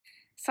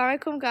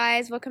Assalamualaikum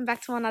guys, welcome back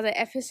to another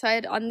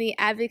episode on the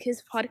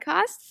Abacus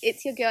podcast.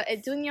 It's your girl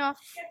Edunya,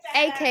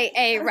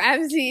 aka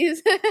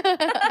Ramses.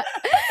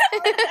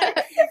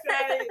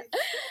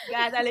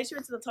 Guys, I literally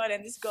went to the toilet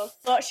and this girl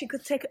thought she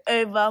could take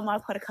over my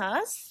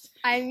podcast.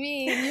 I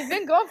mean, you've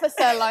been gone for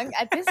so long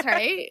at this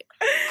rate.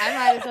 I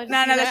might as well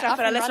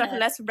just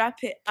Let's wrap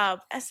it up.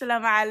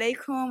 Assalamu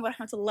alaikum wa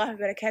rahmatullahi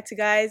wa barakatuh,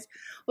 guys.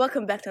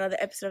 Welcome back to another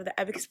episode of the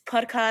Abacus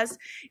podcast.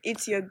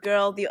 It's your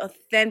girl, the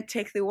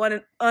authentic, the one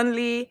and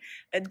only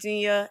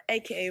Edunya,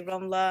 aka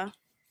Ramla.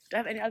 Do I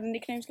have any other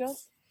nicknames,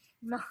 girls?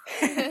 No.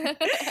 I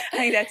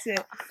think that's it.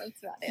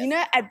 That's about it. You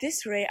know, at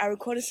this rate, I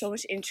recorded so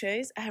much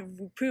intros. I have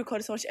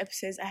pre-recorded so much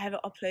episodes. I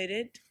haven't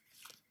uploaded.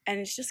 And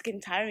it's just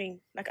getting tiring.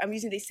 Like, I'm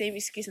using the same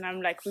excuse and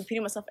I'm, like,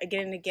 repeating myself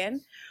again and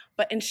again.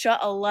 But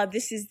inshallah,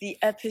 this is the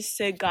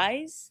episode,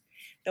 guys,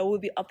 that will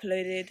be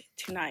uploaded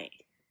tonight.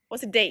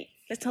 What's the date?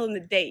 Let's tell them the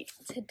date.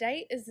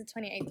 Today is the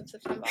 28th of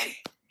September.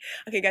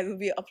 Okay, guys, it will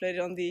be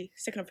uploaded on the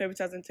 2nd of February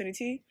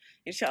 2022.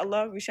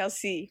 Inshallah, we shall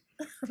see.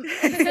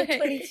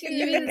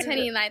 You mean the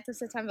 29th of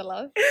September,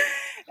 love?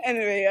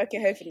 Anyway,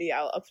 okay, hopefully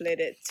I'll upload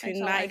it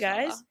tonight,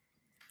 guys.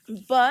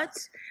 But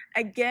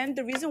again,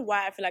 the reason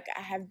why I feel like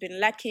I have been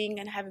lacking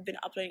and haven't been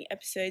uploading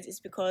episodes is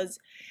because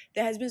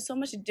there has been so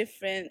much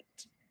different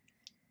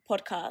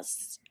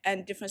podcasts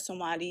and different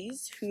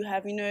Somalis who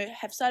have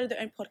started their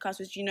own podcast,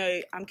 which,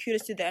 I'm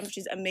curious to them, which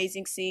is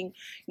amazing seeing,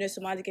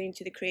 Somalis getting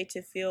into the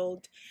creative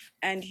field.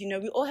 And,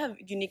 we all have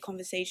unique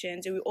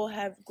conversations and we all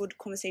have good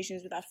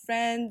conversations with our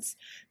friends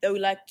that we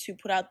like to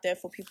put out there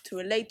for people to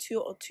relate to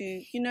or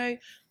to,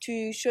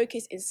 to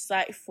showcase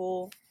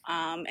insightful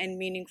and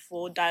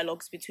meaningful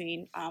dialogues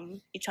between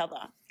each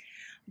other.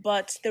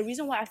 But the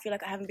reason why I feel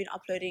like I haven't been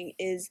uploading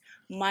is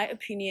my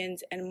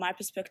opinions and my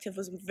perspective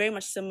was very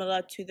much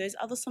similar to those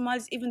other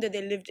Somalis, even though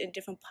they lived in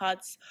different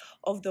parts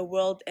of the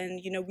world. And,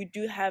 we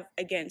do have,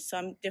 again,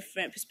 some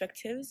different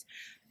perspectives.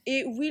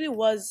 It really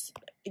was,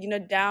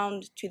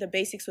 down to the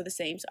basics were the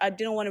same. So I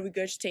didn't want to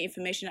regurgitate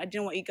information. I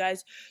didn't want you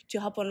guys to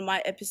hop on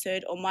my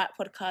episode or my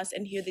podcast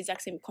and hear the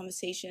exact same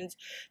conversations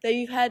that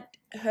you've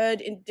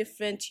heard in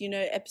different,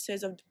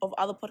 episodes of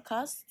other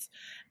podcasts.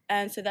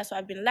 And so that's what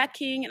I've been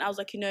lacking. And I was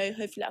like,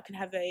 hopefully I can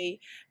have a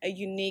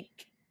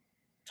unique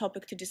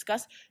topic to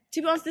discuss.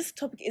 To be honest, this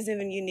topic isn't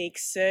even unique.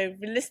 So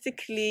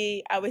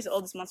realistically, I wasted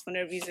all this months for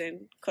no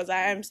reason because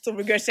I am still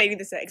regurgitating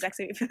this exact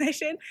same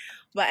information.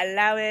 But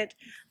allow it.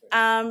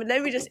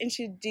 Let me just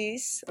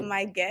introduce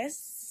my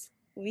guests.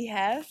 We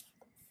have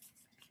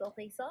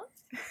Lisa.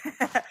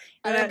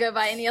 I don't go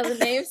by any other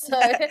names, so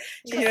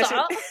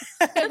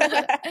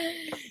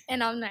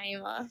and I'm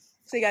Naima.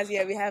 So guys,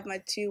 we have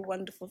my two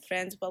wonderful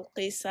friends,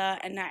 Balqisa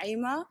and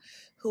Naima,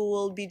 who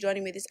will be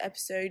joining me this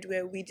episode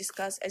where we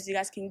discuss, as you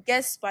guys can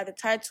guess by the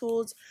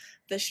titles,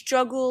 the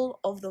struggle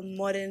of the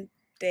modern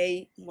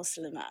day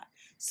Muslimah.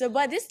 So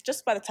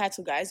just by the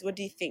title, guys, what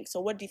do you think? So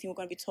what do you think we're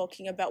going to be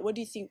talking about? What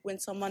do you think when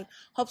someone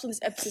hops on this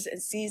episode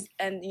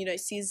and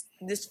sees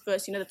this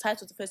first, the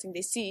title is the first thing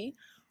they see?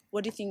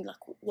 What do you think, like,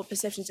 what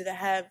perceptions do they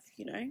have,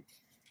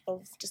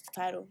 of just the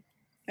title?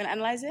 Gonna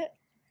analyze it?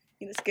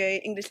 Let's go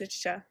English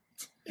literature.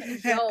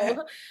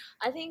 Yo,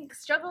 I think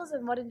struggles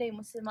of modern day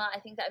Muslimah, I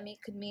think that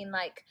could mean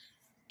like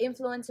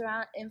influences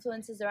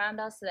around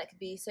us. So that could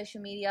be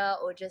social media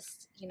or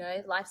just,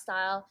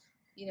 lifestyle,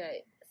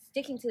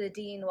 sticking to the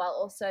deen while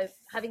also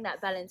having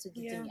that balance with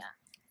the dunya.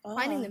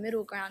 Finding the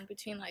middle ground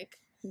between like,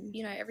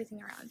 everything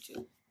around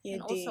you.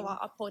 And also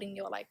upholding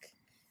your like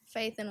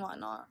faith and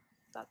whatnot.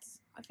 That's,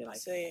 I feel like.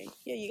 So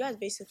you guys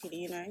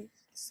basically,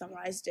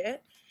 summarized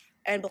it.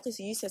 And because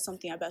you said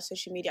something about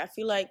social media, I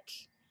feel like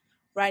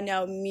right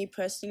now, me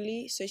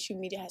personally, social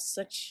media has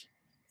such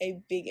a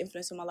big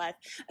influence on my life.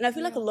 And I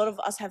feel like a lot of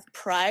us have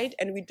pride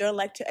and we don't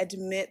like to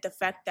admit the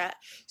fact that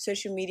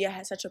social media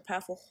has such a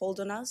powerful hold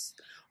on us,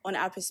 on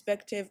our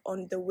perspective,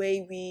 on the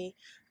way we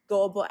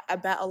go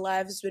about our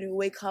lives. When we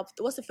wake up,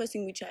 what's the first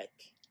thing we check?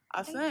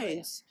 Our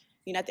phones.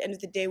 At the end of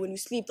the day, when we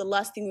sleep, the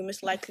last thing we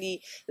most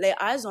likely lay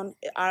eyes on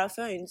are our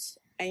phones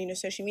and,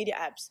 social media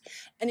apps.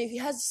 And if it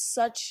has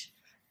such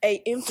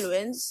a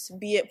influence,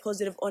 be it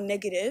positive or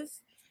negative,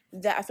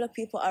 that I feel like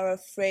people are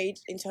afraid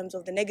in terms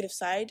of the negative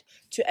side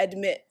to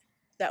admit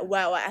that,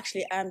 wow, I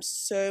actually am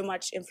so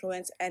much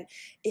influence and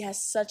it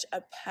has such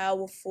a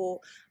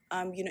powerful,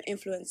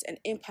 influence and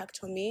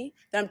impact on me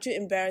that I'm too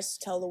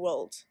embarrassed to tell the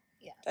world.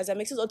 Yeah. Does that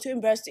make sense? Or too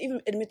embarrassed to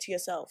even admit to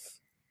yourself.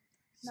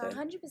 No,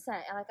 100%.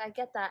 Like, I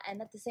get that. And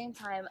at the same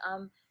time,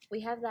 we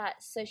have that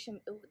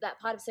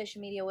part of social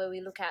media where we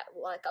look at,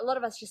 like, a lot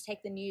of us just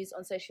take the news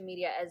on social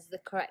media as the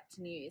correct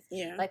news.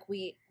 Yeah. Like,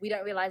 we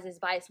don't realize there's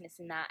biasness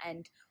in that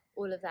and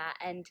all of that.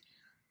 And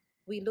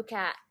we look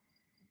at,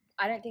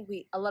 I don't think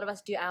a lot of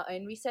us do our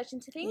own research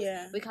into things.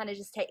 Yeah. We kind of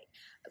just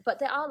but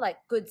there are, like,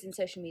 goods in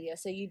social media.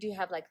 So you do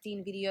have, like,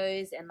 deen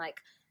videos and, like,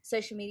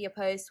 social media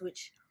posts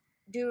which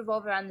do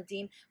revolve around the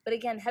deen. But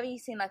again, haven't you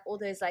seen, like, all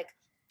those, like,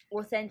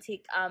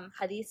 authentic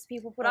hadiths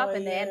people put up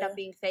and they end up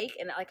being fake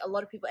and like a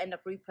lot of people end up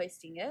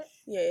reposting it?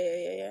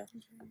 Yeah.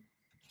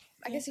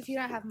 I guess if you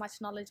don't have much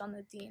knowledge on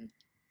the deen,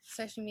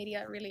 social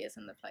media really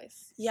isn't the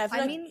place. Yeah,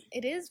 I mean,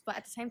 it is, but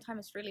at the same time,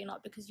 it's really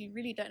not, because you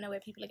really don't know where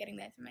people are getting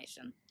their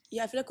information.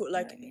 Yeah, I feel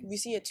like we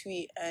see a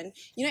tweet and,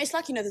 it's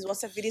like, there's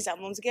WhatsApp videos that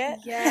moms get.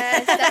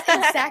 Yes,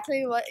 that's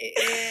exactly what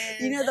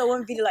it is. The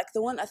one video,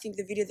 I think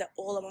the video that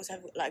all of us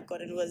have,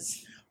 gotten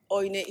was,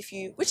 or, if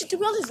you, which to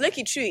be honest is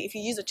lucky true, if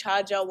you use a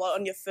charger while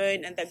on your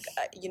phone and the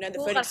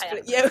phone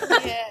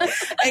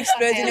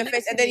explodes in your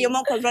face, and then your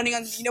mom comes running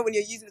on, when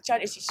you're using the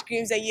charger, she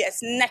screams at you and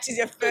snatches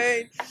your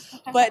phone.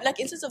 But,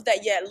 in terms of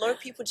that, a lot of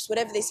people just,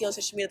 whatever they see on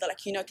social media, they're like,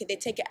 okay, they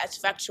take it as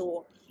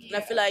factual. And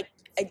I feel like,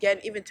 again,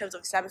 even in terms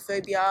of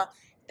Islamophobia,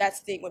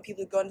 that's the thing when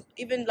people go on,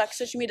 even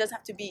social media doesn't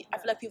have to be, I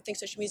feel like people think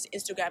social media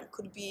is Instagram, it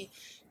could be,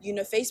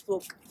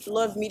 Facebook, a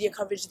lot of media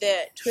coverage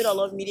there, Twitter, a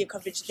lot of media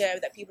coverage there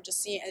that people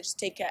just see and just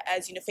take it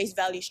as, face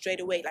value straight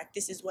away, like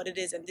this is what it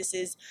is and this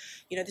is,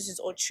 this is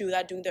all true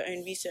without doing their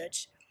own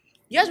research.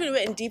 You guys really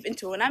went deep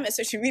into it. When I'm at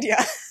social media,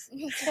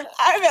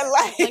 I'm at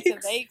like the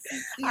vague.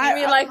 I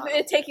mean,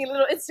 they're taking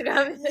little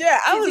Instagram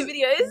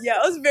videos? Yeah,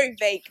 I was very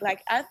vague.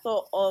 I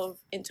thought of,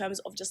 in terms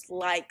of just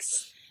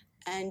likes,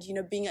 and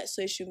being a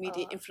social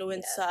media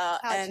influencer,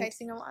 clout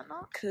chasing and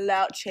whatnot,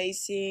 clout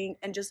chasing,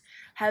 and just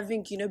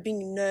having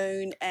being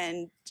known,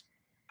 and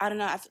I don't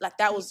know, I feel like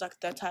that was the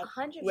type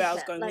 100%. where I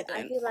was going with it.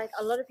 I feel like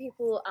a lot of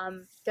people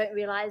don't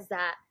realize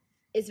that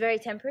it's very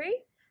temporary.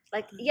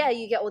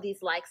 You get all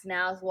these likes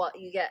now. What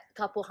you get, a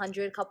couple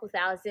hundred, couple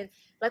thousand.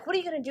 What are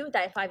you gonna do with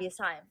that in 5 years'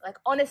 time?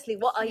 Honestly,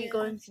 what are you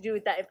going to do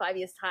with that in 5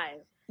 years' time?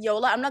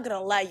 Yo, I'm not gonna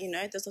lie,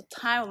 there's a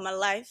time of my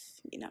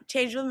life,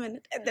 change a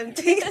minute and them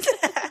things.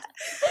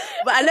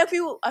 But I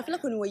feel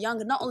like when we were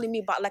younger, not only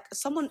me, but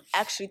someone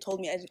actually told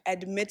me,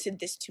 admitted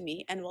this to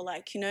me, and were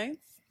like,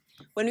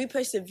 when we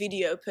post a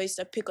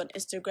pic on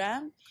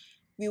Instagram,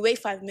 we wait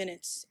 5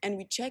 minutes and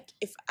we check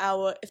if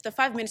the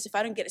 5 minutes, if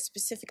I don't get a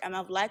specific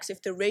amount of likes,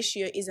 if the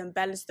ratio isn't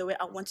balanced the way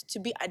I want it to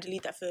be, I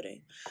delete that photo.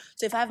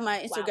 So if I have my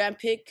Instagram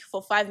pic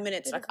for 5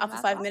 minutes, after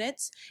 5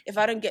 minutes, if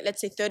I don't get,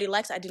 let's say, 30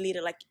 likes, I delete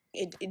it.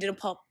 It didn't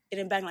pop, it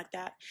didn't bang like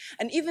that.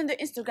 And even the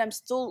Instagram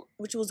still,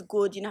 which was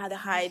good, how they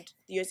hide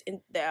the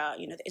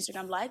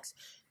Instagram likes,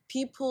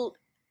 people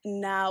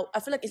now, I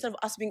feel like instead of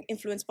us being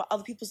influenced by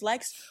other people's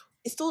likes,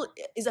 it still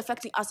is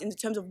affecting us in the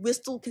terms of we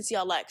still can see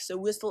our likes. So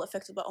we're still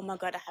affected by, oh my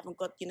God, I haven't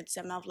got, this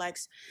amount of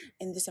likes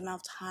in this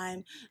amount of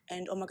time.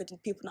 And oh my God,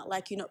 did people not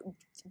like,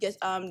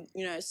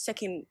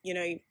 second,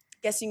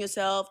 guessing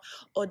yourself,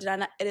 or did I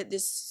not edit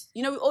this?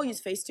 We all use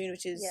Facetune,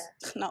 which is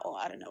not all,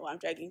 I don't know what I'm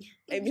dragging.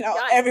 Maybe not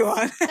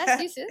everyone.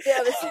 That's useless. You're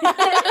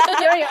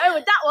on your own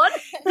with that one.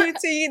 You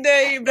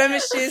too,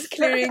 blemishes,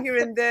 clearing here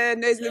and there,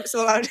 nose looks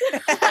all out.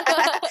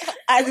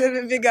 Eyes a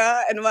bit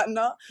bigger and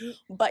whatnot.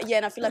 But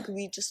and I feel like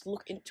we just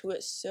look into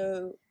it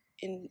so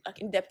in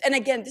depth. And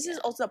again, this is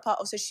also a part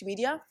of social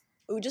media.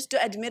 We just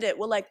don't admit it.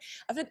 We're I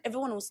feel like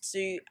everyone wants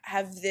to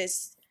have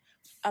this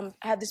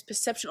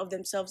perception of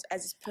themselves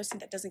as this person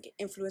that doesn't get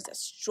influenced, that's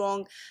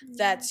strong,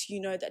 that's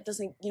that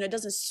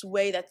doesn't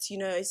sway, that's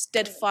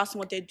steadfast in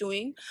what they're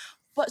doing.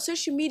 But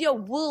social media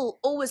will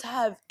always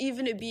have,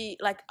 even it be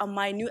a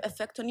minute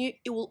effect on you,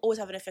 it will always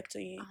have an effect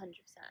on you. 100%.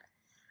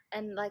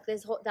 And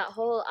there's that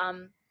whole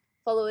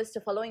followers to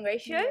following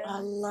ratio.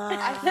 Allah.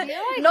 I feel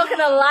like not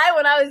gonna lie,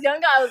 when I was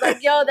younger, I was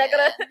like, yo,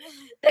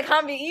 they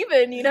can't be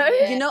even,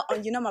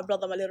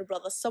 my little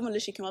brother, someone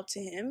literally came up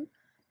to him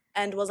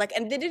and was like,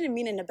 and they didn't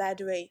mean in a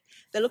bad way.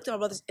 They looked at my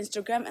brother's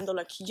Instagram and they're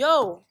like,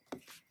 yo,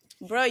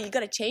 bro, you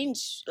gotta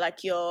change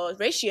your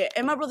ratio.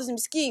 And my brother's in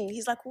scheme.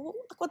 He's like,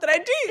 what did I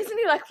do? Isn't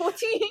he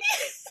 14?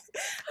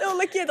 They were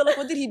like, they're like,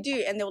 what did he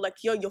do? And they were like,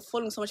 yo, you're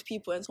following so much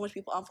people and so much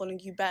people aren't following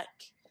you back.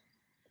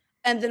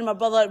 And then my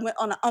brother went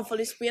on an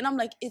unfollow spree, and I'm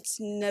like, it's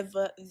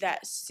never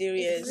that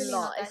serious. It's really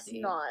not. It's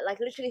not.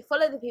 Literally,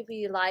 follow the people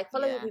you like,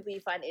 follow the people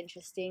you find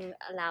interesting,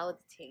 allow the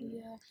thing.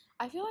 Yeah.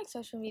 I feel like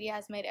social media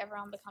has made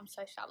everyone become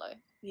so shallow.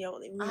 Yeah,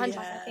 well, it really has.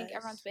 I think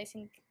everyone's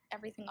basing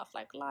everything off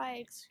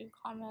likes, who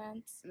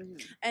comments. Mm-hmm.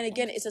 And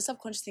again, it's a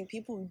subconscious thing.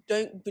 People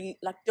don't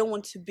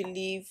want to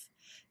believe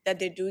that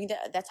they're doing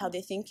that. That's how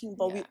they're thinking,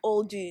 but we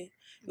all do.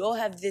 We all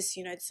have this,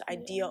 this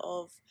idea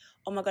of,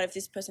 oh my God, if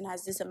this person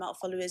has this amount of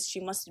followers, she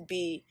must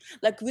be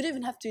we don't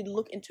even have to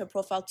look into her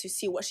profile to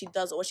see what she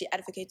does or what she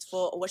advocates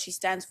for or what she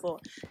stands for.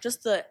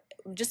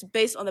 Just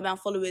based on the amount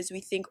of followers,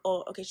 we think,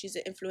 oh, okay, she's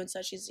an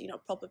influencer, she's a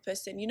proper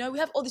person. We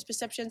have all these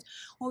perceptions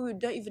when we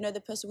don't even know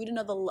the person. We don't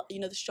know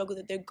the struggle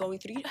that they're going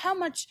through. How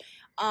much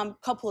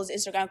couples,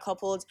 Instagram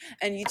couples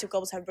and YouTube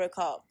couples have broke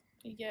up.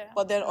 Yeah.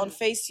 But then on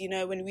Face,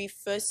 when we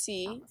first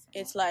see,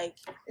 it's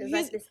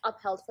it's this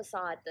upheld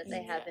facade that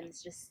they have, and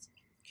it's just.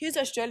 Who's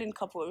the Australian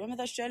couple? Remember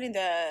the Australian,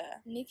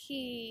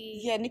 Nikki.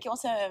 Yeah, Nikki.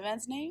 What's her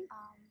man's name?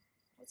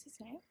 What's his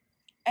name?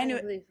 Anyway,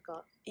 I really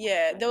forgot.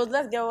 Yeah, they were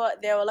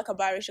like a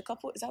biracial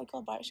couple. Is that what we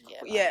call a biracial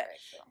couple? Yeah.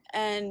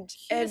 And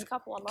cutest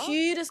couple, Allah.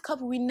 Cutest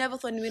couple. We never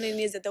thought in a million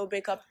years that they would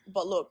break up.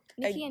 But look,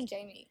 Nikki and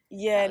Jamie.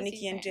 Yeah,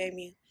 Nikki and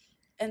Jamie.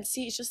 And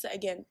see, it's just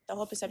again the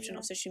whole perception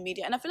of social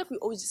media. And I feel like we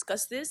always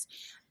discuss this.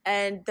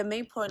 And the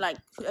main point,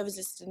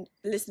 whoever's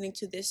listening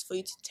to this, for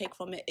you to take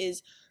from it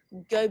is,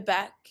 go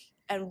back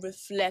and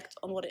reflect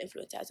on what an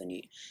influencer has on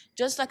you.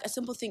 Just like a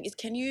simple thing is,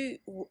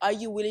 are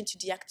you willing to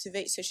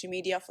deactivate social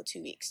media for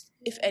 2 weeks,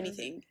 if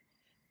anything,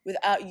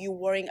 without you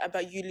worrying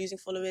about you losing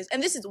followers?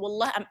 And this is,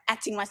 wallah, I'm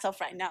acting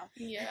myself right now.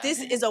 Yeah.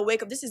 This is a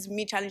wake up. This is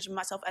me challenging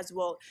myself as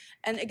well.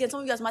 And again,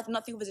 some of you guys might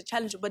not think of it as a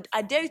challenge, but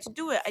I dare you to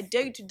do it. I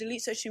dare you to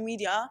delete social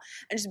media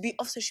and just be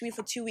off social media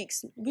for 2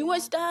 weeks. We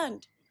won't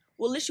stand.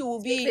 Well, literally,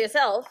 will be... Speak for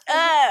yourself.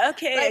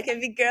 Okay, okay,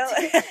 big girl.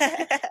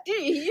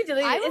 You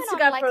deleted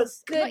Instagram for a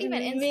good not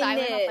even Insta, minute. I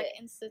went off like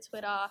Insta,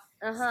 Twitter,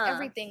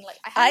 everything. Like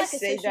I had like a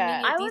social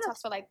media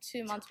detox for like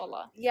 2 months,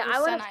 wallah. Yeah,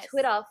 I went off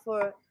Twitter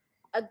for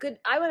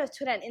I went off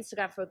Twitter and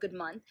Instagram for a good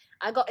month.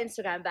 I got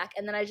Instagram back,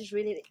 and then I just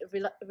really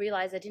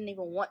realized I didn't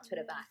even want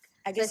Twitter back.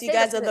 I guess you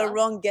guys are the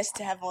wrong guest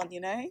to have on,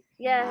 you know?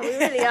 Yeah, we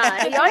really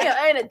are. You're on your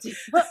own at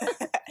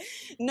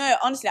No,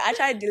 honestly, I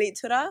try to delete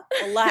Twitter.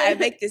 Wallah, I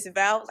make this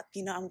vow, like,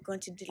 you know, I'm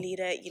going to delete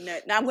it, you know.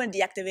 Now I'm going to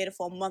deactivate it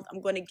for a month.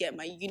 I'm going to get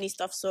my uni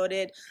stuff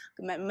sorted,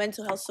 my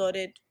mental health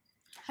sorted.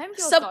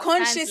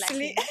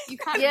 Subconsciously. You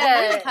can't you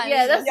can't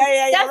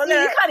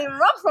even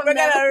run from We're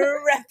going to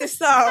wrap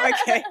this up,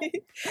 okay?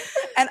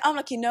 And I'm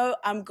like, you know,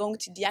 I'm going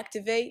to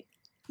deactivate.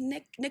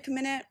 Nick a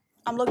minute.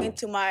 I'm logging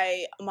into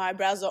my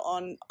browser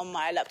on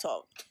my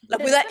laptop.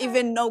 Like, without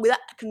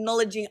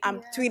acknowledging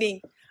I'm tweeting.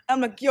 I'm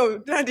like, yo,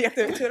 don't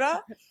deactivate Twitter.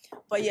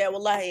 But yeah,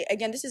 wallahi,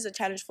 again, this is a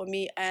challenge for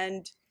me.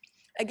 And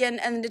again,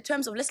 and in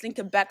terms of, let's link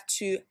it back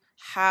to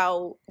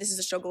how this is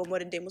a struggle of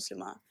modern day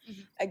Muslimah.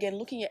 Again,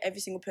 looking at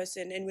every single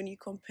person, and when you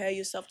compare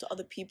yourself to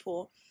other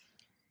people,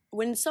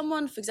 when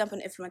someone, for example,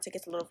 an influencer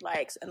gets a lot of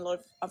likes and a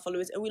lot of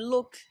followers, and we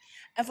look,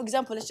 and for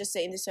example, let's just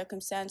say in the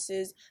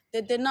circumstances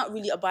that they're not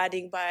really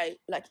abiding by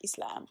like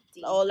Islam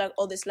or like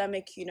all the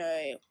Islamic, you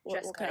know,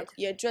 what kind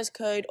of dress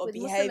code or with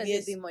behaviors. Muslims,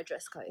 it'd be more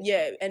dress code.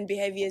 Yeah, and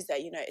behaviors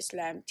that, you know,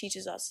 Islam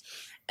teaches us.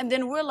 And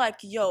then we're like,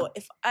 yo,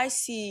 if I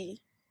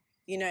see,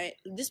 you know,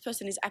 this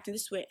person is acting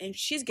this way and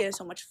she's getting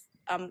so much,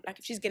 like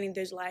if she's getting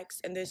those likes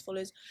and those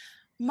followers,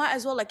 might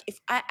as well, like if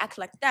I act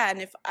like that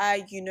and if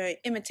I, you know,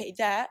 imitate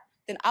that,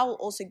 then I will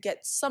also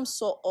get some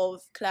sort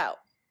of clout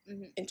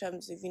in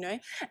terms of, you know.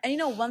 And, you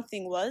know, one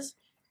thing was,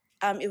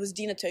 it was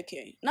Dina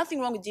Tokyo.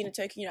 Nothing wrong with Dina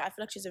Tokyo. You know, I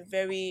feel like she's a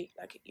very,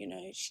 like, you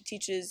know,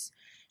 she's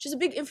a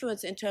big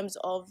influence in terms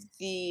of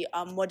the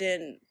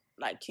modern,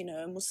 like, you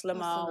know,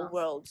 Muslimah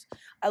world.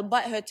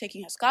 Albeit her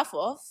taking her scarf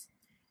off,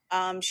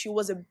 she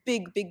was a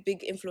big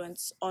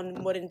influence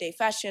on modern day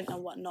fashion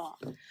and whatnot.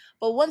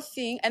 But one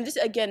thing, and this,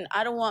 again,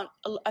 I feel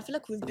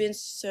like we've been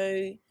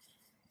so,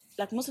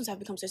 like, Muslims have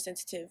become so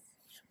sensitive,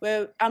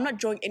 where I'm not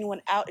drawing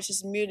anyone out, it's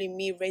just merely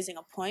me raising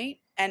a point.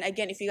 And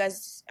again, if you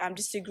guys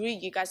disagree,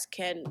 you guys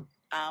can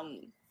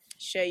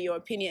share your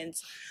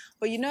opinions.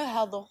 But you know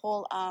how the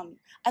whole,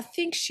 I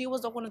think she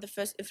was one of the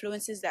first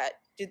influencers that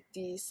did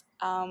these,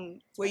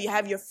 where you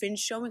have your fringe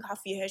showing, half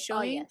of your hair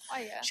showing. Oh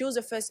yeah. She was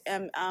the first,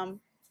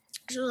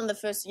 she was one of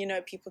the first, you know,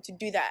 people to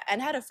do that.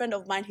 And I had a friend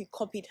of mine who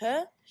copied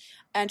her,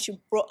 and she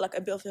brought like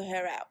a bit of her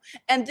hair out.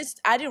 And this,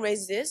 I didn't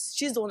raise this.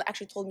 She's the one that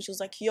actually told me. She was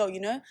like, yo, you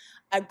know,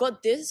 I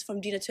got this from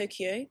Dina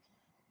Tokyo.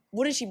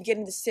 Wouldn't she be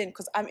getting the sin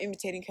because I'm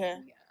imitating her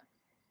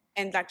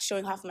and like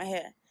showing half my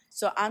hair?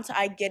 So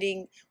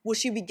will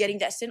she be getting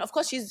that sin? Of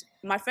course,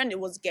 my friend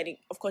was getting,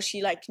 of course,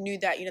 she like knew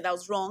that, you know, that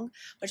was wrong.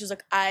 But she was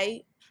like,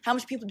 how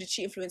much people did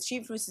she influence?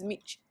 She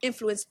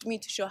influenced me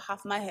to show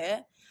half my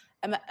hair.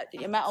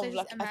 The amount of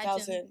like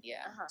 1,000. Yeah.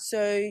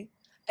 So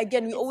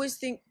again, we always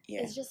think,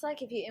 it's just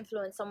like if you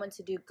influence someone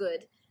to do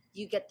good,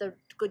 you get the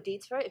good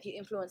deeds for it. If you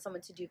influence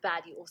someone to do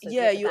bad, you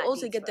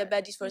also get the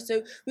bad deeds for it.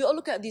 So we all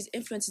look at these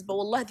influences, but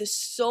wallah, there's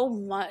so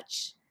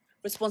much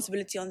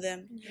responsibility on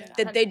them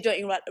that they don't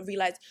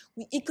realize.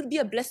 It could be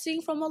a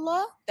blessing from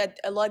Allah that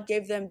Allah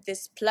gave them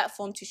this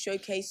platform to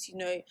showcase, you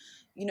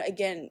know,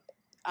 again,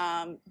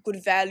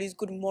 good values,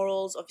 good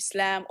morals of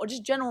Islam, or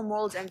just general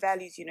morals and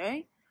values, you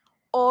know.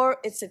 Or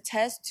it's a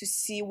test to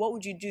see what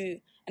would you do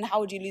and how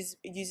would you use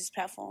this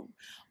platform.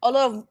 A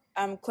lot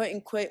of quote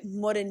unquote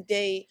modern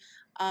day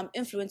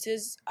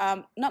influences,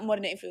 not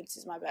modern day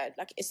influences, my bad,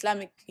 like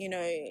Islamic, you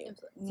know,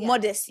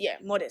 modest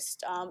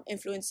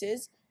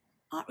influences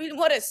aren't really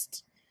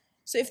modest.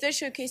 So if they're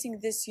showcasing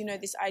this, you know,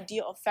 this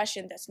idea of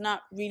fashion that's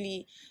not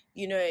really,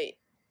 you know,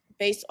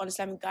 based on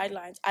Islamic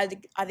guidelines,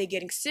 are they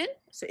getting sin?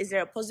 So is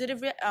there a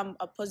positive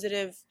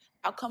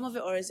outcome of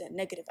it, or is it a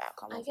negative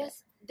outcome of it? I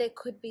guess there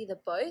could be the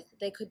both.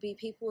 There could be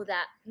people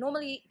that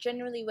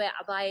generally wear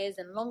abayas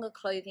and longer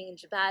clothing and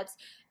jababs,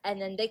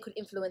 and then they could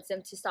influence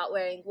them to start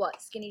wearing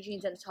skinny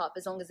jeans and a top,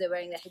 as long as they're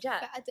wearing their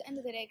hijab. But at the end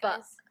of the day,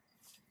 guys,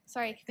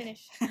 sorry,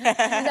 finish.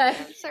 No,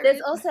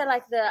 there's also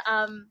like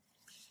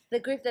the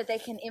group that they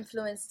can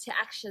influence to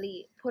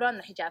actually put on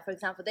the hijab. For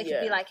example, they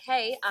could be like,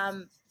 hey,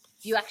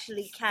 you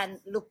actually can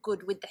look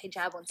good with the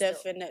hijab on.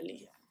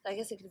 Definitely. I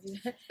guess it could be.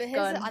 But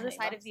here's the other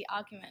side of the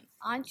argument.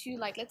 Aren't you,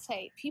 like, let's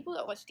say people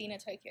that watch Dina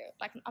Tokyo,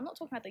 like, I'm not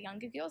talking about the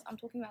younger girls, I'm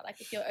talking about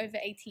like if you're over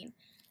 18,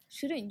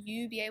 shouldn't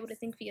you be able to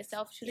think for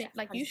yourself?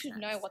 You should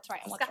know what's right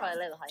and what's wrong.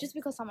 Just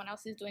because someone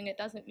else is doing it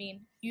doesn't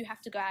mean you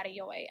have to go out of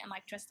your way and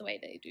like dress the way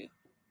they do.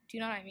 Do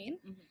you know what I mean?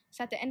 Mm-hmm.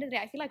 So at the end of the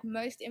day, I feel like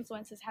most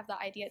influencers have the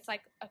idea. It's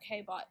like,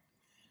 okay, but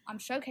I'm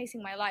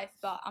showcasing my life,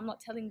 but I'm not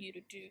telling you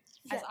to do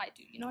as I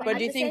do. You know what I But mean?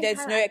 do you think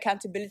there's no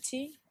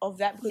accountability of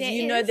that? Because There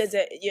you know is. there's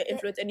your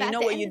influence and But you at know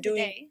the what end you're of the doing.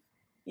 day,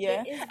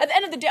 Yeah. At the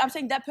end of the day, I'm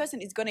saying that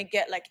person is gonna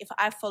get, like, if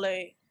I follow,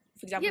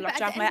 for example, Yeah, like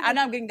but at the Jafma, end of I the-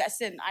 know I'm getting that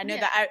sin. I know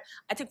Yeah. that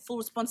I take full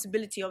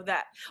responsibility of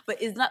that.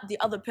 But it's not the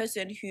other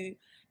person who,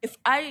 if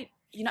I,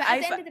 you know, but at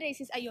the end of the day,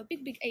 sis, at your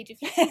big age,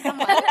 if you see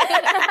someone,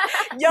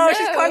 yo,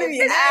 she's calling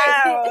me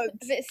out.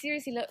 But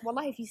seriously, look,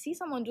 wallah, if you see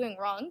someone doing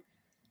wrong,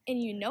 and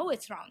you know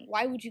it's wrong,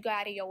 why would you go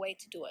out of your way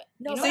to do it?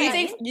 No, You know So what you I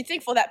think mean? you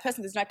think for that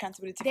person there's no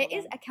accountability? There for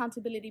is them?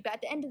 accountability, but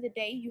at the end of the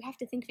day, you have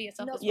to think for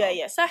yourself No, as well.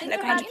 Yeah, so Think like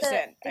about 100%. the,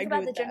 I think agree about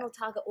with the that. general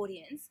target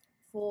audience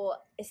for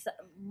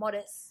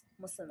modest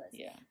Muslims.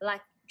 Yeah.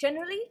 Like,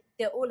 generally,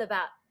 they're all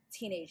about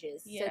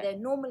teenagers. Yeah. So they're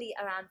normally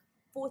around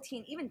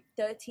 14, even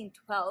 13,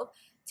 12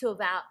 to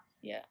about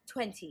Yeah.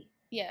 20.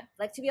 Yeah.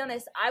 Like, to be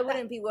honest, I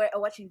wouldn't be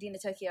watching Dina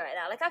Tokyo right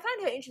now. Like, I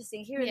find her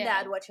interesting. Here and there, Yeah.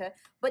 I'd watch her.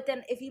 But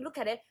then if you look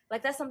at it,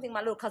 like, that's something my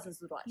little cousins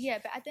would watch. Yeah,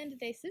 but at the end of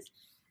the day, sis,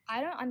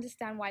 I don't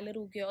understand why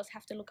little girls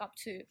have to look up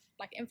to,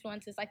 like,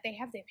 influencers. Like, they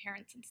have their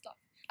parents and stuff.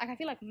 Like, I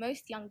feel like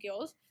most young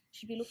girls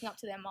should be looking up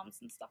to their moms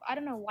and stuff. I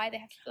don't know why they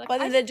have to. Like, But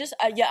then they're just,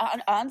 I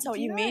understand what Do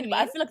you you know what mean, I but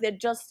I mean? feel like they're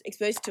just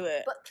exposed to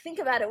it. But think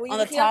about it. Were you On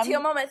the looking up to time- your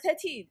mom at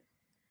 13?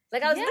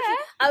 Like, I was looking,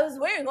 I was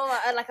wearing all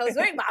my, like, I was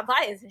wearing my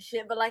abayas and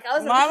shit, but, like, I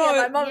wasn't looking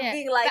at my mom and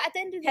being like, but at the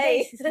end of the hey,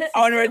 day, sis, I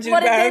want to read you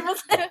what a day back.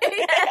 was like.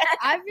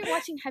 I've been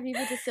watching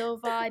Habiba de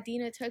Silva,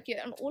 Dina Tokyo,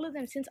 and all of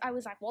them since I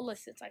was like, wallah,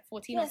 since like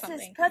 14 or Yes,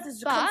 something. Perth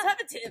is But-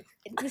 conservative.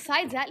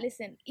 Besides that,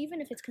 listen, even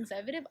if it's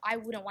conservative, I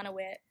wouldn't want to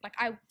wear, like,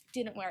 I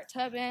didn't wear a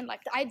turban.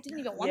 Like, I didn't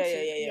even want to.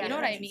 Yeah, You know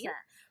what I mean? 100%.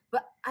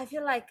 But I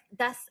feel like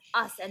that's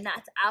us and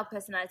that's our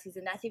personalities,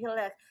 and I feel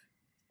like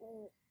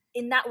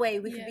in that way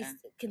we could be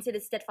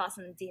considered steadfast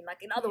in the deen. Like,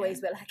 in other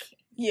ways we're like,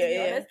 Yeah, to be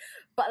yeah. honest.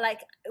 But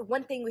like,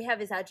 one thing we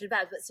have is our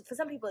jilbab, but for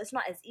some people it's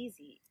not as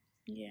easy.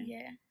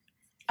 Yeah.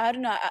 I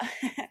don't know.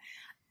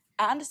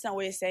 I understand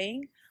what you're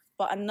saying,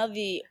 but another,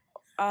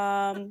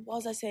 what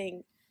was I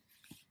saying?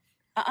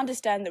 I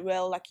understand that,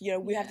 well, like, you know,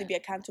 we have to be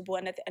accountable,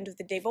 and at the end of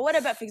the day. But what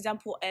about, for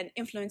example, an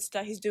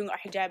influencer who's doing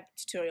a hijab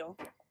tutorial?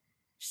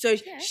 So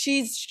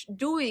she's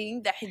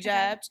doing the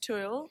hijab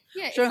tutorial,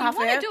 Yeah, showing if her you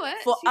want hair to do it,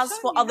 for she's us,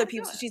 showing for you how other to do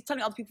people. So it. she's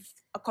telling other people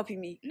copy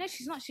me. No,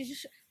 she's not. She's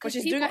just. But 'cause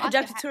she's doing a people ask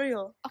hijab her,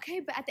 tutorial. Okay,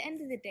 but at the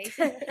end of the day,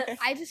 so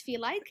I just feel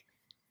like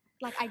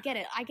I get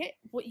it. I get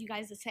what you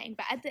guys are saying,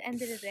 but at the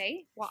end of the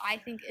day, what I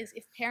think is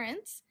if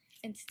parents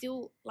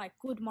instill like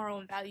good moral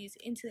and values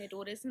into their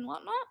daughters and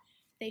whatnot,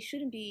 they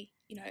shouldn't be,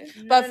 you know.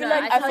 But I feel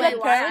like tell you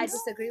why I parents.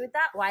 disagree with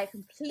that. Why I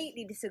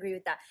completely disagree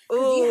with that.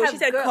 Oh, she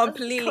said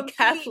completely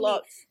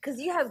Catholic. Because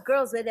you have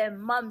girls where their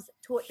mums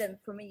taught them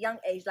from a young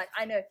age. Like,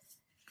 I know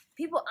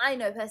people I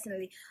know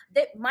personally,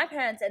 my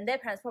parents and their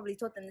parents probably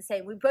taught them the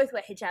same. We both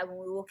wear hijab when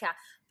we walk out.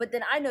 But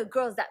then I know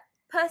girls that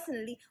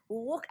personally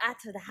will walk out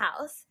of the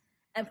house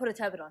and put a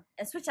turban on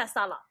and switch our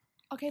style up.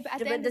 Okay, but at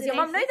the end of Does the your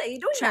day, mum know that you're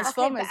doing that?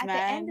 Transformers, okay, but man.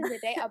 at the end of the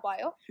day,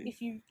 Abayo,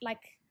 if you like.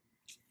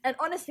 And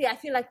honestly, I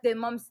feel like their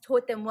mums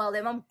taught them well.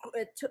 Their mum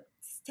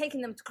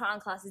taking them to Quran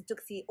classes,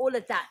 Duxi, all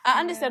of that. I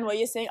understand what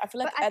you're saying. I feel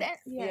like But at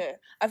the end,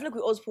 I feel like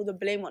we always put the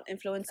blame on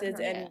influencers,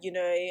 Yeah. and you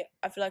know,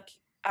 I feel like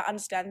I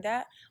understand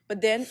that,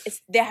 but then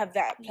they have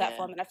that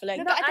platform, and I feel like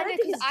No, but I don't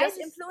think it's just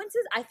I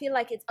influencers. I feel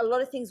like it's a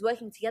lot of things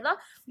working together.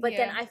 But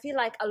then I feel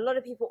like a lot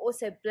of people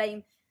also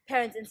blame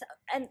parents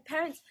and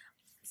parents.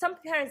 Some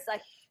parents,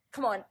 like,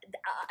 come on.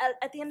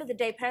 At the end of the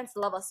day, parents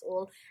love us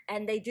all,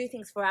 and they do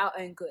things for our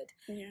own good.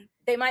 Yeah.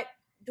 They might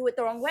do it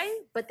the wrong way,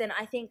 but then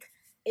I think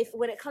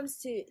when it comes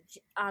to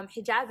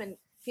hijab and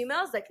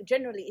females, like,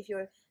 generally, if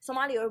you're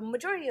Somali or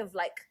majority of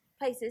like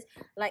places,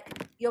 like,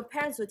 your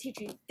parents will teach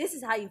you this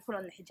is how you put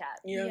on the hijab.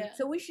 Yeah.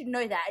 So we should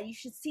know that, and you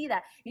should see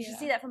that. You should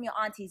see that from your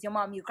aunties, your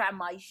mom, your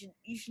grandma.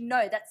 You should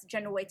know that's the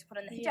general way to put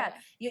on the hijab.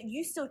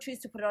 You still choose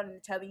to put it on in the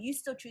turban. You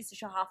still choose to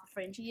show half a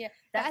fringe. Yeah,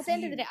 but at the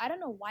end of the day, I don't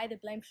know why the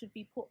blame should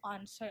be put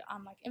on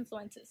like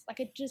influencers. Like,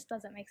 it just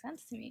doesn't make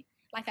sense to me.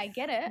 Like, I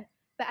get it,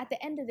 but at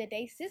the end of the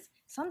day, sis,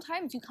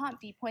 sometimes you can't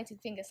be pointing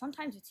fingers.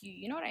 Sometimes it's you.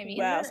 You know what I mean?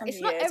 Well, it's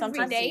not every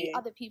sometimes day you.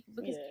 other people,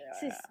 because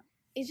sis,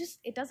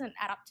 it doesn't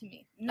add up to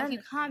me. Like, you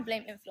can't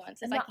blame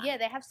influencers. Like,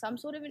 they have some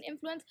sort of an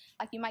influence.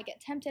 Like, you might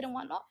get tempted and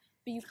whatnot,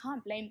 but you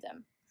can't blame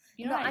them.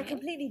 You know what I mean? I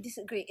completely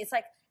disagree. It's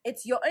like,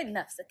 it's your own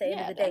nafs at the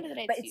end of the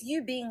day. But it's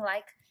you being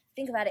like,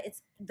 think about it.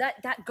 It's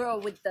that girl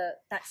with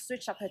that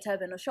switched up her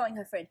turban or showing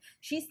her friend.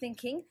 She's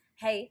thinking,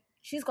 hey,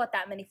 she's got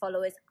that many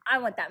followers. I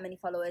want that many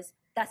followers.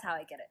 That's how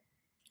I get it.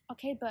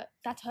 Okay, but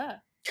that's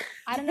her.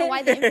 I don't know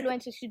why the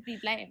influencers should be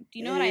blamed. Do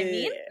you know what I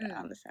mean? I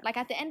understand. Like,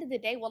 at the end of the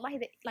day, wallahi,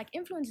 like,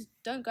 influencers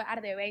don't go out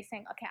of their way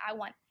saying, okay, I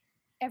want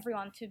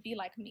everyone to be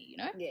like me, you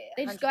know? Yeah,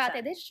 they just 100%. go out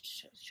there, they're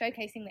just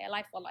showcasing their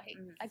life, wallahi.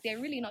 Like, they're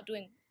really not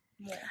doing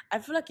more. I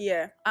feel like,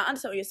 I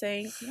understand what you're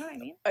saying. You know what I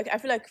mean? Okay, I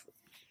feel like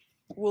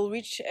we'll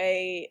reach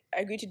a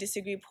agree to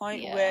disagree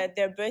point where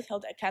they're both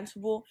held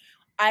accountable.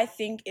 I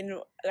think in,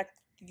 like,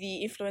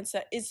 the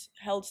influencer is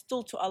held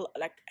still to does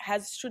To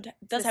have a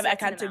certain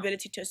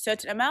accountability to a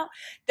certain amount.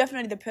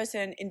 Definitely, the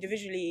person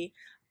individually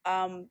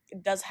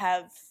does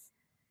have,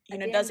 At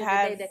the does end of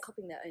have. the day, they're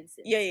copying their own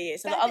sins. Yeah.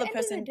 So But the at other the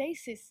person, end of the day,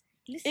 sis,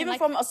 listen, even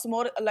from a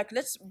small,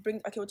 let's bring.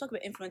 Okay, we'll talk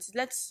about influencers.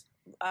 Let's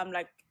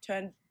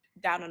turn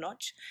down a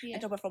notch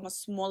and talk about from a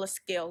smaller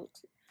scale,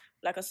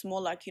 like a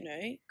small,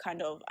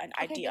 kind of an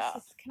idea.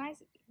 But sis, can I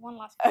one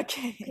last point?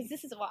 Okay. Because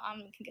this is what I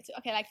can get to.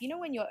 Okay,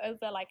 when you're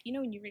over,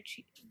 when you reach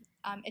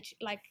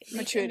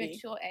maturity,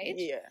 mature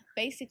age,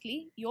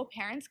 basically your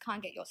parents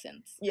can't get your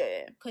sins.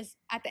 Yeah. Because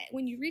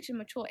when you reach a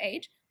mature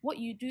age, what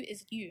you do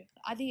is you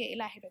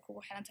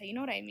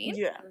know what I mean?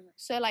 Yeah.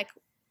 So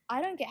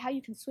I don't get how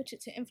you can switch it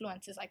to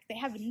influencers. They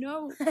have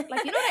no, you know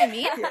what I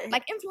mean? Yeah.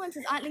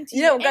 Influencers aren't linked to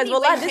you.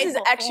 Guys, this is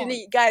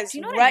actually, guys, you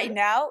know right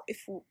now,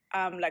 if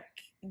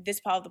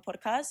this part of the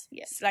podcast,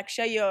 yes,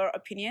 share your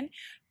opinion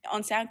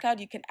on SoundCloud.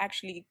 You can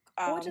actually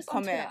or just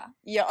comment. On Twitter.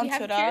 Yeah, on do you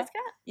Twitter. Have a Curious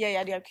Cat? Yeah,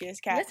 I do have Curious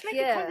Cat. Let's make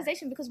a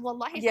conversation because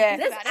wallahi,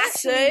 let's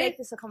actually make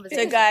this a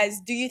conversation. So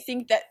guys, do you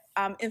think that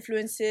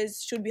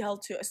influencers should be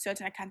held to a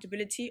certain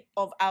accountability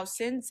of our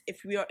sins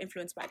if we are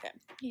influenced by them?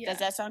 Does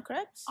that sound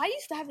correct? I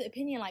used to have the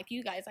opinion like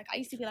you guys. I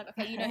used to be like,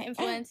 okay,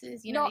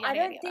 influencers, No, I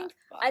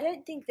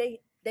don't think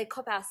they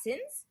cop our sins.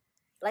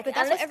 But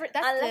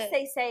unless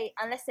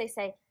they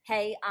say,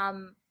 hey,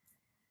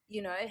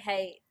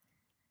 hey,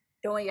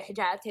 don't wear your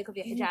hijab, take off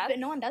your hijab. But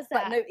no one does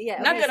that.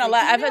 Not gonna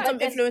lie, I've heard some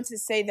influencers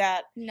say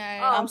that.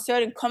 No.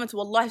 Certain comments,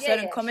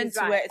 certain comments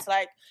where it's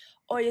like,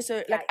 oh yeah,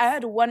 so I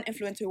had one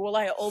influencer,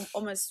 wallahi,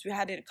 almost we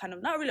had it kind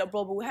of not really a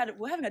brawl, but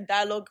we're having a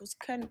dialogue. It was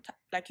kind of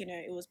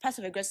it was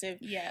passive aggressive.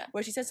 Yeah.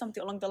 Where she said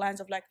something along the lines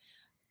of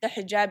the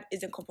hijab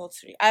isn't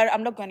compulsory.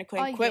 I'm not going to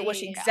quote what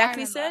she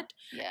exactly said.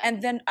 Yeah.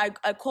 And then I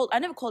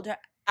never called her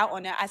out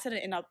on it. I said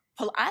it in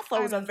I thought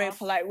it was a very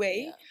polite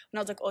way. Yeah. And I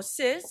was like, oh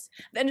sis,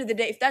 at the end of the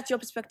day, if that's your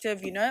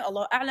perspective,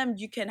 Allah A'lam,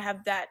 you can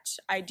have that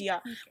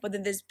idea. Okay. But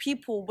then there's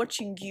people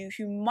watching you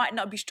who might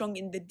not be strong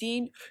in the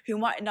deen, who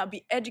might not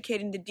be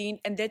educated in the deen,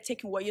 and they're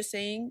taking what you're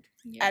saying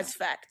as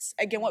facts.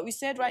 Again, what we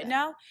said right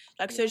now,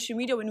 social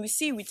media, when we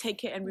see, we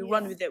take it and we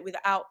run with it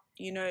without,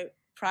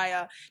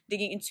 prior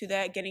digging into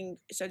that, getting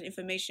certain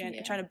information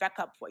and trying to back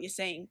up what you're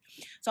saying.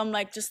 So I'm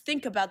like, just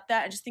think about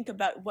that and just think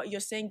about what you're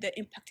saying, the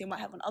impact it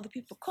might have on other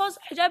people, because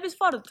hijab is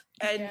fard,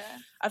 and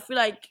I feel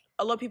like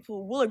a lot of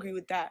people will agree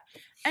with that.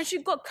 And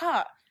she got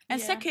caught.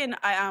 And second,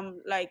 I am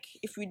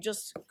if we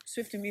just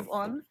swiftly move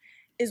on,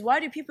 is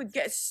why do people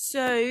get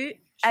so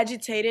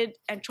agitated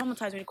and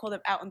traumatized when you call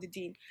them out on the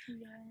deen?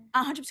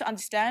 I 100%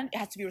 understand it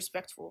has to be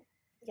respectful.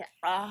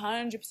 I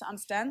 100%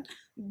 understand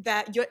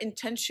that your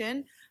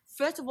intention.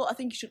 First of all, I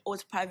think you should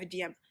always private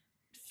DM.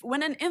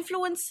 When an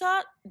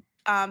influencer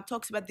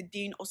talks about the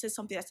deen or says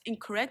something that's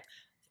incorrect,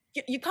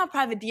 you can't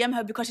private DM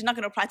her because she's not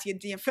going to reply to your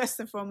DM first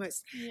and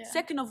foremost.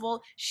 Second of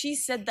all, she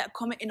said that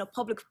comment in a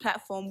public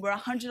platform where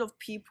 100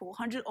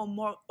 or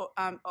more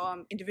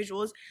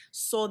individuals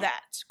saw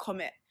that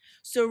comment.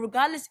 So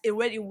regardless, it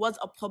already was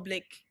a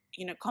public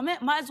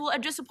comment, might as well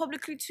address it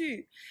publicly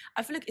too.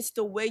 I feel like it's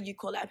the way you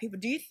call out people.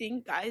 Do you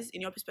think, guys,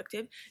 in your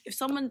perspective, if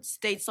someone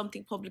states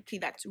something publicly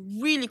that's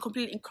really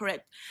completely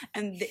incorrect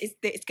and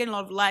it's getting a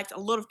lot of likes, a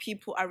lot of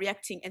people are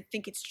reacting and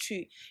think it's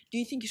true, do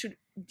you think you should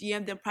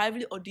DM them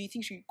privately, or do you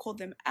think you should call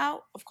them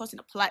out, of course in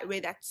a polite way,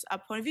 that's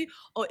our point of view,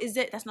 or is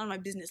it that's not my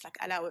business,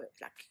 allow it,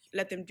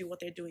 let them do what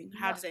they're doing?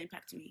 How does that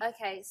impact me?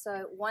 Okay,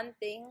 so one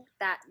thing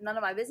that none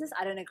of my business,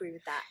 I don't agree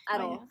with that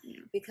at all.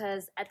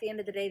 Because at the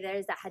end of the day, there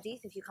is that hadith,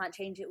 if you can't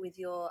change it with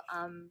your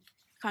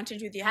can't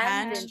change it with your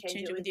hand,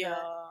 change it with your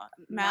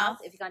mouth.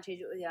 If you can't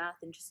change it with your mouth,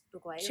 then just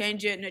look away.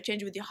 Change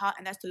it with your heart,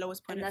 and that's the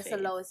lowest point of faith. And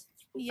that's the lowest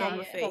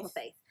form of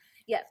faith.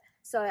 Yep.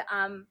 So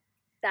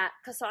that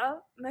kasara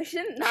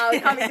motion, no, we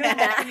can't be doing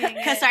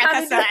that.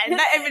 Kasara.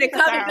 Not everybody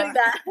can't be doing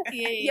that.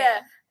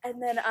 Yeah.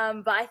 And then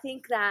but I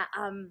think that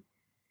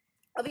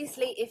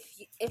obviously if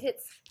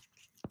it's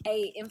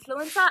a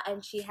influencer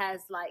and she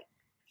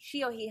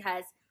or he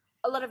has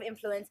a lot of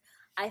influence,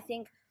 I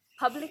think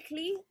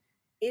publicly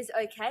is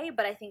okay,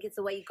 but I think it's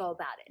the way you go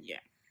about it.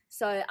 Yeah.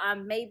 So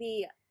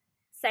maybe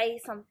say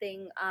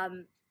something,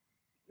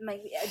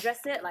 maybe address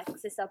it like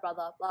sister,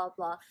 brother, blah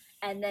blah,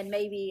 and then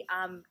maybe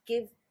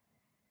give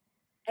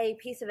a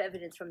piece of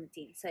evidence from the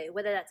deen. So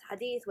whether that's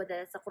hadith, whether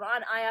it's a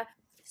Quran ayah.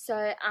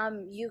 So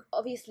you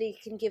obviously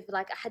can give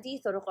a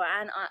hadith or a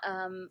Quran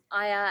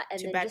ayah,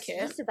 and then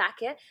just to back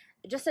it,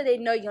 just so they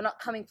know you're not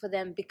coming for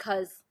them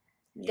because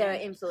they're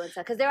an influencer.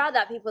 Because there are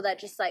that people that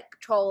just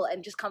troll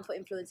and just come for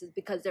influencers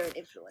because they're an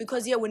influencer.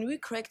 Because when we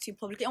correct you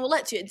publicly, and we'll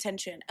let your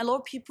intention. A lot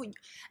of people,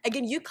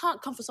 again, you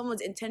can't come for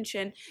someone's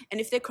intention,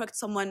 and if they correct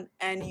someone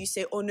and you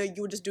say, oh no,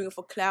 you were just doing it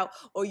for clout,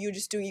 or you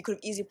could have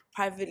easily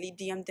privately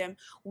DM them.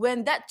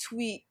 When that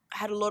tweet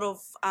had a lot of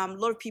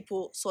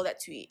people saw that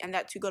tweet, and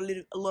that tweet got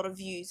a lot of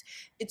views,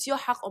 it's your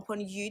haq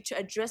upon you to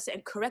address it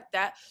and correct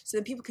that, so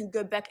that people can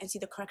go back and see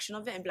the correction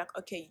of it and be like,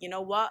 okay, you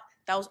know what,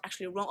 that was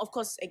actually wrong. Of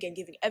course, again,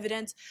 giving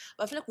evidence,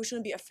 but I feel like we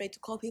shouldn't be afraid to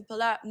call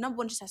people out. Number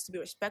one, just has to be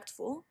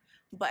respectful.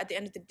 But at the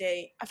end of the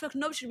day, I feel like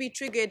nobody should be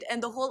triggered.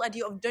 And the whole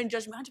idea of don't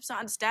judge me, 100%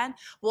 understand.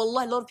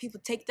 Wallah, a lot of people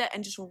take that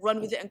and just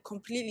run with it and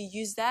completely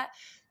use that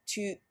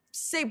to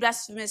say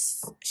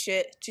blasphemous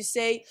shit, to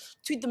say,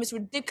 tweet the most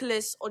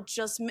ridiculous or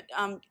just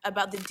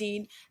about the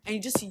deen. And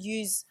you just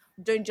use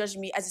don't judge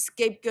me as a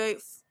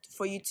scapegoat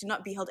for you to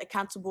not be held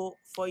accountable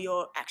for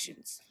your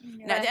actions.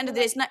 Yeah. Now, at the end of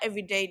the day, it's not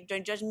every day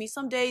don't judge me.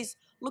 Some days,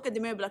 look at the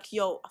mirror and be like,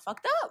 yo, I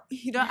fucked up.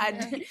 You know,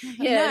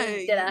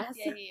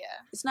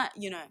 it's not,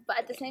 you know. But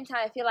at the same time,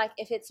 I feel like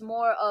if it's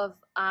more of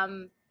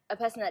a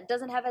person that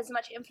doesn't have as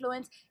much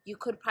influence, you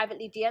could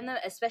privately DM them,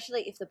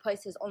 especially if the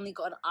post has only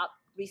gone up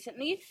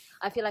recently.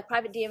 I feel like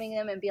private DMing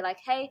them and be like,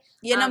 hey,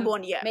 number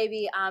one,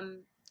 maybe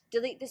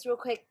delete this real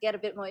quick, get a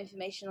bit more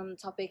information on the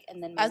topic,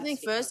 and then maybe I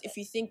think first, if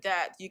you think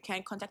that you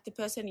can contact the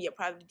person,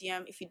 private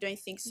DM. If you don't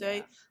think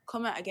so,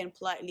 comment again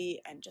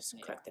politely and just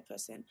correct the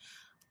person.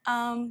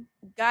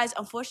 Guys,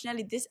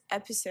 unfortunately, this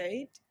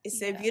episode is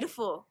so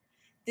beautiful.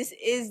 This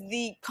is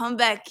the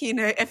comeback,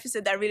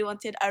 episode that I really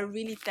wanted.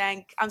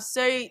 I'm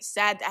so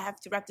sad that I have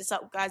to wrap this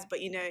up, guys, but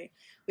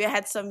we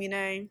had some,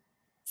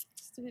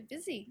 just a bit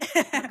busy.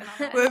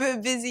 We're a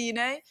bit busy,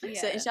 Yeah.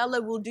 So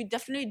inshallah, we'll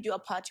definitely do a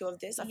part 2 of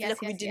this. I feel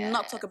like we did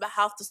not talk about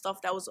half the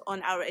stuff that was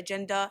on our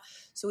agenda.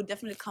 So we'll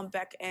definitely come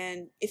back.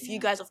 And if you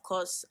guys, of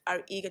course,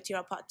 are eager to hear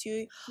a part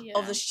 2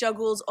 of the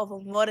struggles of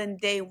a modern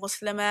day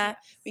Muslimah,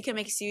 we can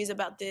make a series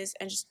about this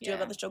and just do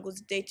about the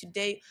struggles day to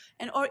day.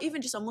 Or even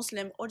just a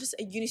Muslim or just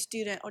a uni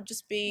student or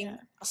just being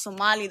a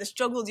Somali. The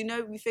struggles,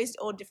 we face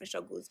all different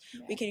struggles.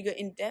 We can go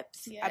in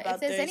depth about those. If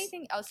there's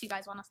anything else you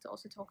guys want us to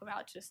also talk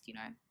about, just,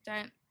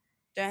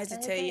 don't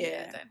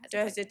hesitate,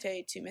 Don't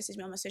hesitate to message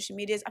me on my social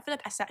medias. I feel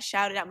like I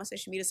shouted out my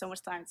social media so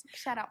much times.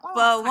 Shout out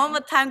one more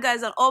time,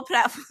 guys, on all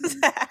platforms.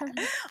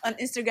 On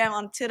Instagram,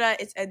 on Twitter,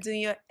 it's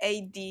Adunyo,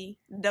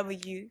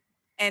 ADWNYOO.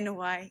 And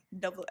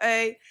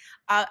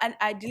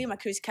I delete my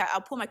cruise cat.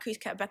 I'll pull my cruise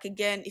cat back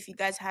again if you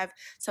guys have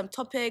some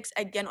topics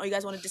again, or you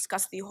guys want to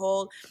discuss the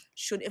whole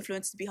should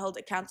influencers be held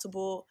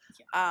accountable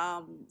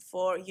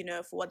for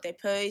what they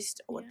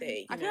post or what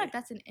they. I feel like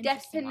that's an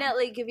interesting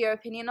definitely one. Give your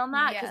opinion on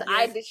that because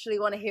I literally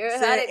want to hear So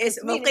about it. it's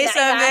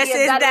Muqisa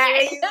versus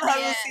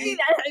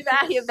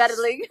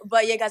battling.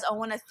 But yeah, guys, I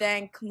want to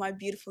thank my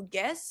beautiful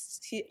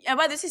guests. And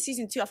by this is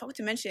season 2. I forgot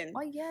to mention.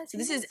 Oh yeah. So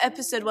this is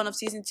episode 1 of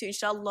season 2.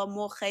 Inshallah,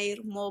 more khair,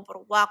 more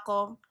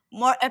barwaqa,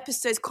 more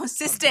episodes,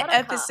 consistent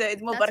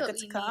episodes, more barakah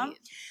to come.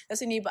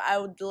 That's what we need. But I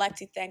would like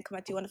to thank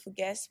my 2 wonderful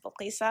guests,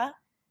 Muqisa.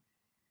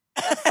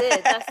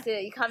 That's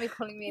it. You can't be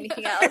calling me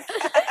anything else.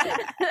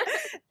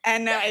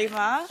 And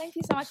Naima. Thank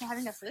you so much for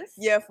having us, sis.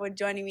 For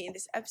joining me in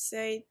this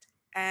episode.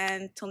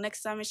 And till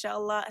next time,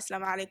 inshallah.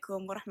 Assalamu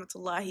alaikum wa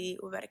rahmatullahi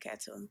wa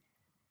barakatuh.